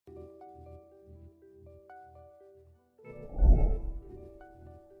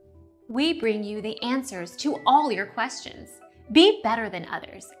We bring you the answers to all your questions. Be better than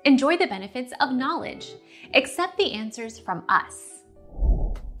others. Enjoy the benefits of knowledge. Accept the answers from us.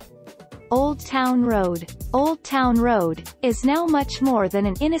 Old Town Road. Old Town Road is now much more than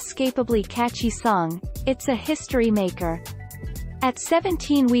an inescapably catchy song, it's a history maker. At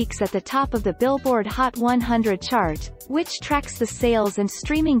 17 weeks at the top of the Billboard Hot 100 chart, which tracks the sales and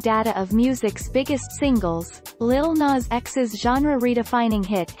streaming data of music's biggest singles, Lil Nas X's genre-redefining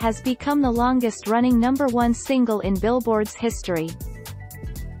hit has become the longest-running #1 single in Billboard's history.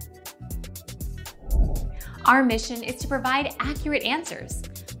 Our mission is to provide accurate answers.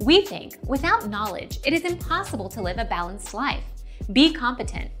 We think without knowledge, it is impossible to live a balanced life. Be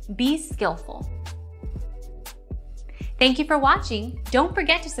competent, be skillful. Thank you for watching. Don't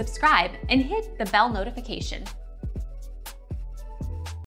forget to subscribe and hit the bell notification.